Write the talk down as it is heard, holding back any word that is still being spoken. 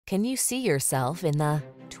Can you see yourself in the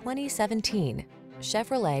 2017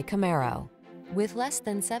 Chevrolet Camaro? With less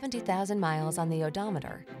than 70,000 miles on the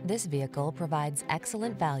odometer, this vehicle provides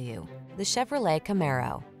excellent value. The Chevrolet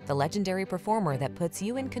Camaro, the legendary performer that puts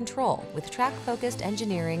you in control with track-focused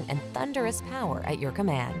engineering and thunderous power at your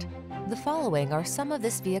command. The following are some of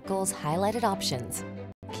this vehicle's highlighted options: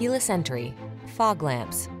 keyless entry, fog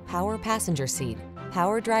lamps, power passenger seat,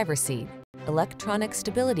 power driver seat, electronic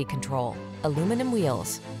stability control, aluminum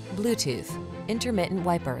wheels, Bluetooth, intermittent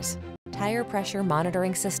wipers, tire pressure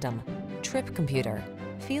monitoring system, trip computer.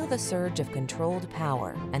 Feel the surge of controlled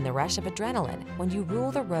power and the rush of adrenaline when you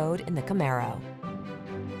rule the road in the Camaro.